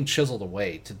honed, it's being chiseled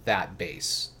away to that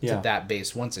base,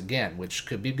 once again, which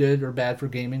could be good or bad for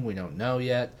gaming. We don't know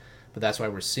yet, but that's why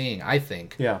we're seeing, I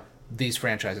think, these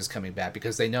franchises coming back,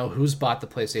 because they know who's bought the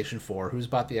PlayStation 4, who's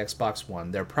bought the Xbox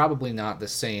One. They're probably not the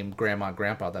same grandma and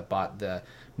grandpa that bought the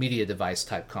media device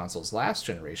type consoles last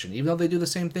generation, even though they do the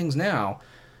same things now.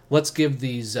 Let's give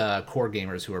these core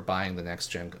gamers who are buying the next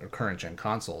gen or current gen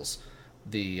consoles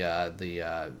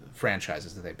the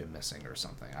franchises that they've been missing or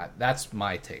something. That's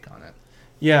my take on it.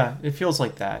 Yeah, it feels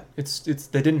like that. It's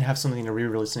they didn't have something to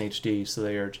re-release in HD, so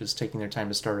they are just taking their time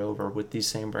to start over with these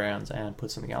same brands and put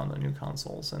something out on the new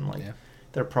consoles, and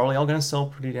they're probably all going to sell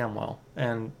pretty damn well.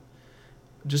 And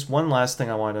just one last thing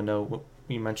I wanted to know: what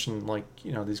you mentioned,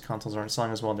 these consoles aren't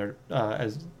selling as well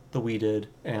as the Wii did,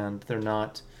 and they're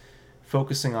not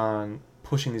focusing on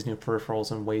pushing these new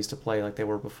peripherals and ways to play like they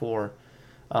were before.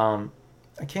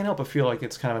 I can't help but feel like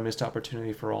it's kind of a missed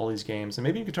opportunity for all these games. And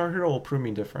maybe Guitar Hero will prove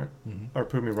me different, or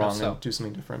prove me wrong and do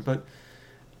something different. But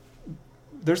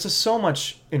there's just so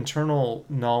much internal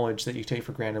knowledge that you take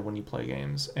for granted when you play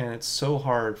games. And it's so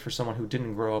hard for someone who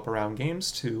didn't grow up around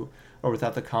games or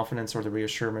without the confidence or the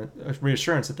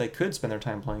reassurance that they could spend their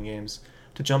time playing games,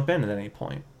 to jump in at any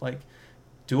point. Like,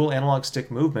 dual analog stick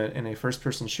movement in a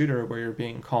first-person shooter where you're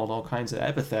being called all kinds of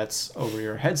epithets over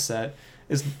your headset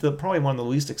is probably one of the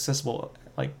least accessible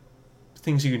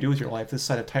things you can do with your life this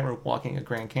side of tightrope walking a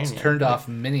Grand Canyon. It's turned off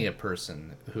many a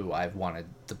person who I've wanted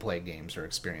to play games or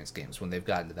experience games when they've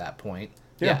gotten to that point.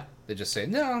 Yeah. They just say,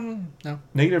 no.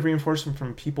 Negative reinforcement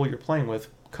from people you're playing with,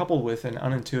 coupled with an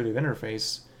unintuitive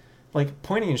interface. Like,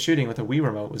 pointing and shooting with a Wii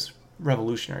remote was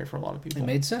revolutionary for a lot of people. It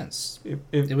made sense.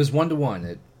 It was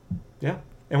 1-to-1. Yeah.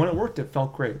 And when it worked, it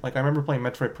felt great. Like, I remember playing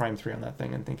Metroid Prime 3 on that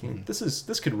thing and thinking,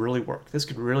 this could really work. This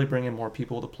could really bring in more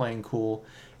people to playing cool,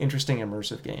 interesting,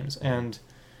 immersive games. And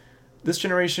this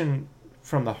generation,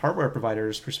 from the hardware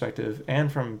provider's perspective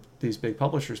and from these big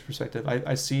publishers' perspective,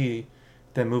 I see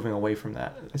them moving away from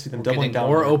that. I see them doubling down.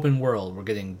 More open world. We're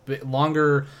getting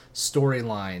longer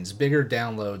storylines, bigger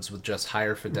downloads with just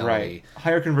higher fidelity. Right.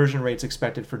 Higher conversion rates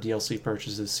expected for DLC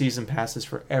purchases, season passes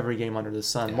for every game under the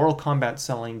sun. Yeah. Mortal Kombat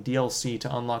selling DLC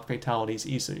to unlock fatalities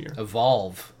easier.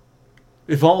 Evolve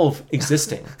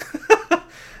existing.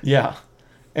 Yeah.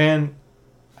 And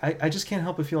I just can't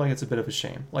help but feel like it's a bit of a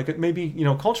shame. Like, maybe,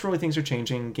 culturally things are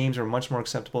changing. Games are much more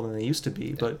acceptable than they used to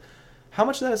be, but how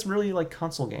much of that is really like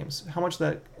console games? How much of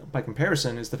that, by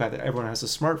comparison, is the fact that everyone has a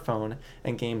smartphone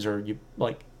and games are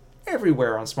like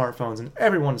everywhere on smartphones and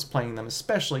everyone is playing them,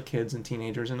 especially kids and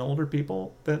teenagers and older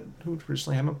people who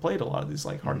traditionally haven't played a lot of these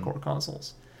like hardcore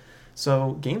consoles.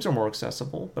 So games are more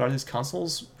accessible, but are these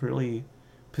consoles really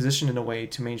positioned in a way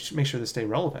to make sure they stay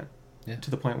relevant? Yeah.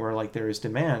 To the point where like there is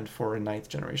demand for a 9th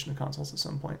generation of consoles at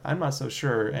some point? I'm not so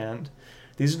sure, and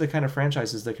these are the kind of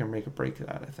franchises that can make or break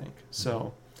that, I think.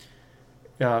 So.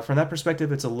 From that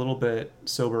perspective, it's a little bit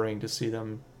sobering to see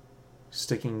them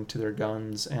sticking to their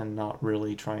guns and not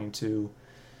really trying to...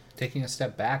 Taking a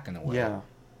step back in a way. Yeah,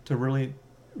 to really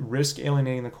risk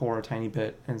alienating the core a tiny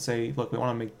bit and say, look, we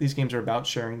want to make... These games are about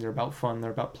sharing, they're about fun, they're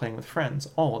about playing with friends,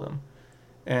 all of them.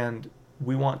 And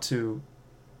we want to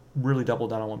really double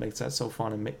down on what makes that so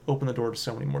fun and open the door to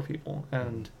so many more people.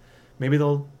 And maybe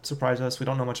they'll surprise us. We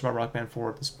don't know much about Rock Band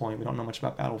 4 at this point. We don't know much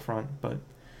about Battlefront, but...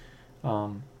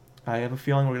 I have a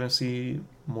feeling we're going to see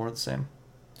more of the same.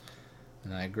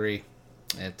 And I agree.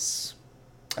 I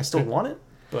still want it,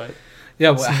 but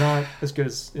yeah, it's not as good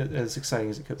as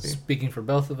exciting as it could be. Speaking for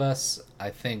both of us,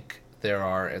 I think there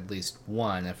are at least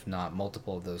one, if not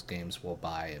multiple of those games we'll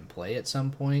buy and play at some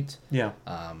point. Yeah.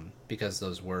 Because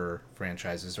those were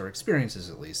franchises or experiences,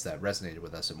 at least, that resonated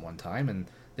with us at one time, and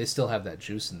they still have that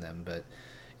juice in them. But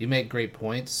you make great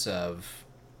points of...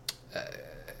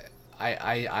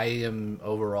 I am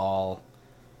overall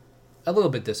a little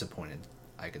bit disappointed,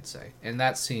 I could say, and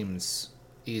that seems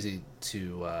easy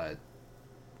to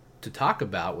talk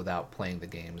about without playing the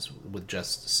games, with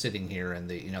just sitting here in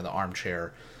the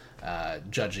armchair,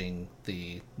 judging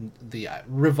the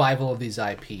revival of these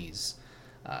IPs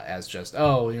as just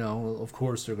of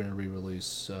course they're going to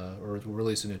re-release or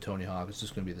release a new Tony Hawk. It's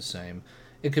just going to be the same.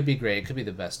 It could be great. It could be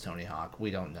the best Tony Hawk.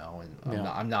 We don't know, and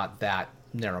I'm not that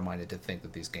narrow-minded to think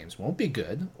that these games won't be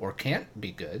good or can't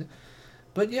be good.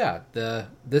 But yeah,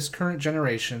 this current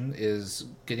generation is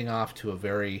getting off to a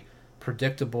very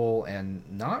predictable and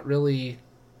not really,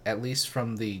 at least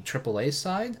from the AAA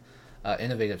side,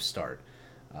 innovative start.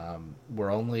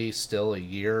 We're only still a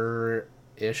year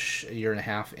and a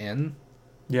half in.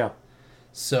 Yeah.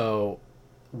 So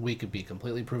we could be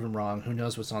completely proven wrong. Who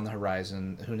knows what's on the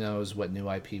horizon? Who knows what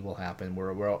new IP will happen?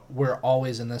 We're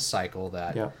always in this cycle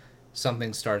that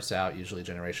something starts out, usually a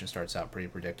generation starts out pretty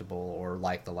predictable or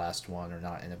like the last one or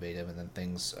not innovative, and then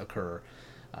things occur.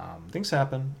 Things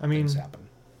happen. I mean,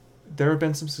 there have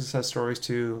been some success stories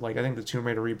too. Like, I think the Tomb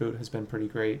Raider reboot has been pretty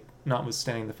great,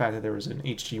 notwithstanding the fact that there was an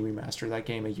HD remaster of that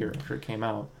game a year after it came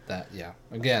out.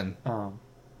 Again,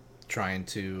 trying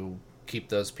to keep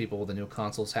those people with the new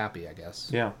consoles happy, I guess.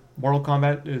 Yeah. Mortal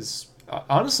Kombat is,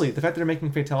 honestly, the fact that they're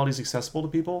making fatalities accessible to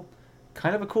people,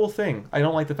 kind of a cool thing. I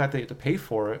don't like the fact that you have to pay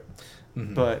for it,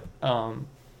 but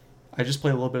I just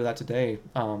played a little bit of that today.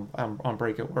 I'm on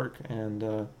break at work,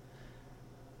 and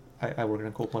I work in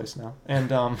a cool place now.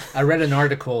 And I read an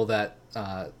article that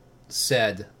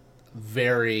said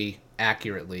very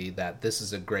accurately that this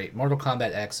is a great... Mortal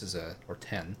Kombat X or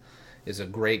 10 is a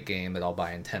great game that I'll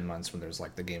buy in 10 months when there's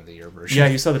like the Game of the Year version. Yeah,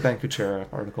 you saw the Ben Kuchera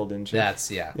article, didn't you?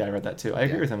 Yeah, I read that too. I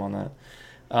agree with him on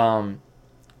that.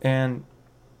 And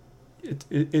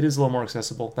it is a little more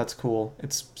accessible. That's cool.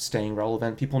 It's staying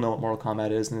relevant. People know what Mortal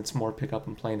Kombat is, and it's more pick up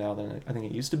and play now than I think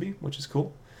it used to be, which is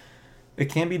cool. It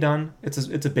can be done. It's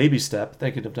a baby step.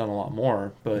 They could have done a lot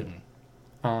more, but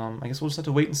I guess we'll just have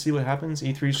to wait and see what happens.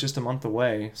 E3 is just a month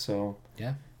away, so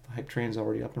yeah, the hype train's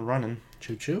already up and running.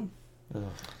 Choo choo.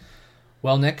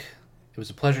 Well, Nick, it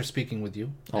was a pleasure speaking with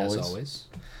you, as always.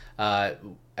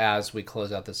 as we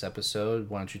close out this episode,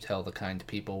 why don't you tell the kind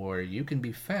people where you can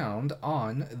be found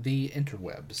on the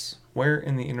interwebs? Where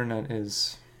in the internet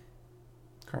is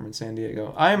Carmen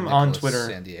Sandiego? I'm Nicholas on Twitter.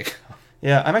 Sandiego.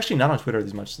 Yeah, I'm actually not on Twitter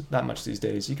that much these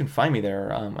days. You can find me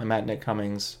there. I'm at Nick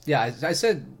Cummings. Yeah, I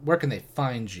said, where can they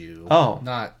find you? Oh.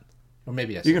 Not, or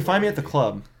maybe I said You can find me at the maybe.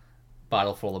 club.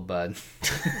 Bottle full of bud.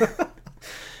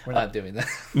 We're not doing that.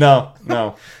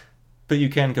 No. But you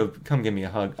can come give me a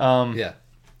hug. Yeah.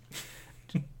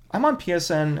 I'm on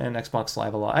PSN and Xbox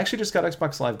Live a lot. I actually just got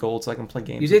Xbox Live Gold so I can play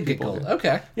games You with did get people. gold.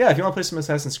 Okay. Yeah, if you want to play some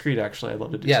Assassin's Creed, actually, I'd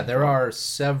love to do Yeah, some there co-op. are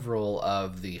several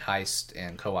of the heist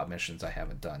and co-op missions I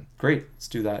haven't done. Great, let's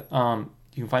do that. You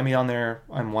can find me on there.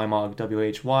 I'm Wymog,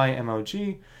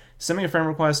 WHYMOG. Send me a friend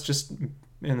request. Just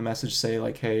in the message say,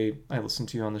 like, hey, I listened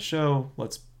to you on the show.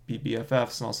 Let's be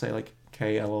BFFs. And I'll say, like,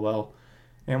 KLOL.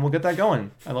 And we'll get that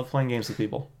going. I love playing games with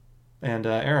people. And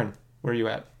Aaron, where are you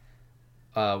at?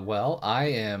 Well, I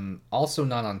am also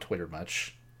not on Twitter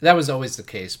much. That was always the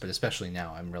case, but especially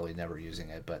now, I'm really never using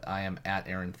it. But I am at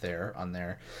Aaron Thayer on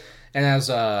there. And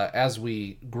as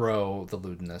we grow the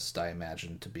Ludinist, I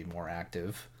imagine to be more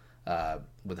active,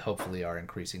 with hopefully our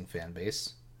increasing fan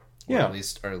base. Or Yeah.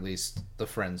 at least the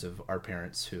friends of our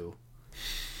parents who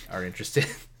are interested.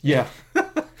 Yeah.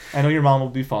 I know your mom will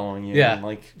be following you Yeah. and,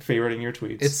 like, favoriting your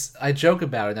tweets. I joke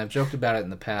about it, and I've joked about it in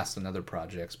the past on other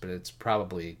projects, but it's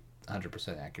probably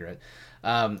 100% accurate.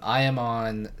 I am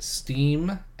on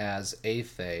Steam as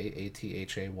Athay,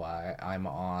 A-T-H-A-Y. I'm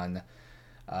on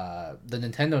the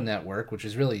Nintendo Network, which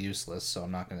is really useless, so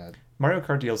I'm not going to... Mario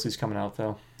Kart DLC's coming out,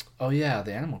 though. Oh, yeah,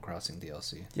 the Animal Crossing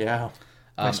DLC. Yeah.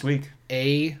 Next week.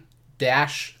 A-Thay.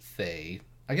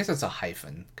 I guess that's a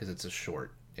hyphen, because it's a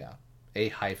short. Yeah.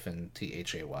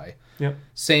 A-Thay. Yep.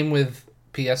 Same with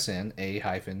PSN,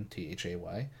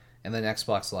 A-Thay. And then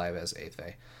Xbox Live as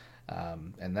Athay.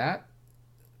 And that,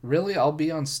 really, I'll be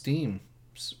on Steam.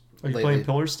 Are you lately. playing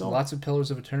Pillars still? Lots of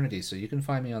Pillars of Eternity, so you can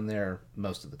find me on there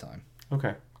most of the time.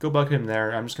 Okay. Go bug him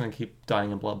there. I'm just going to keep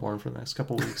dying in Bloodborne for the next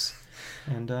couple weeks.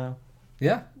 And,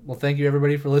 Yeah. Well, thank you,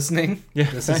 everybody, for listening. Yeah,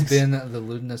 This thanks. has been the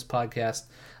Ludinous Podcast.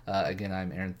 Again,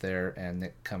 I'm Aaron Thayer, and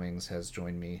Nick Cummings has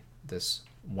joined me this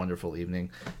wonderful evening.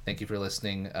 Thank you for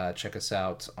listening. Check us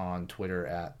out on Twitter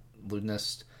at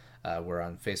Ludinist. We're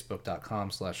on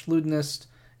Facebook.com/Ludinist.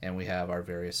 And we have our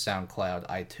various SoundCloud,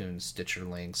 iTunes, Stitcher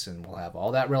links, and we'll have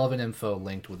all that relevant info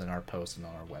linked within our post and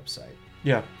on our website.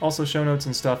 yeah. Also, show notes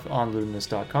and stuff on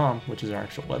ludinous.com, which is our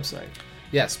actual website.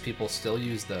 Yes, people still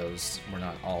use those. We're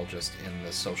not all just in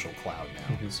the social cloud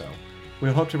now. Mm-hmm. So,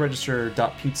 We'll hope to register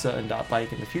 .pizza and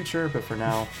 .bike in the future, but for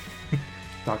now,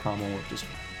 .com will work just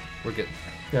fine. we're good.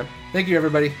 Yep. Thank you,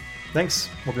 everybody. Thanks.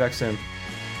 We'll be back soon.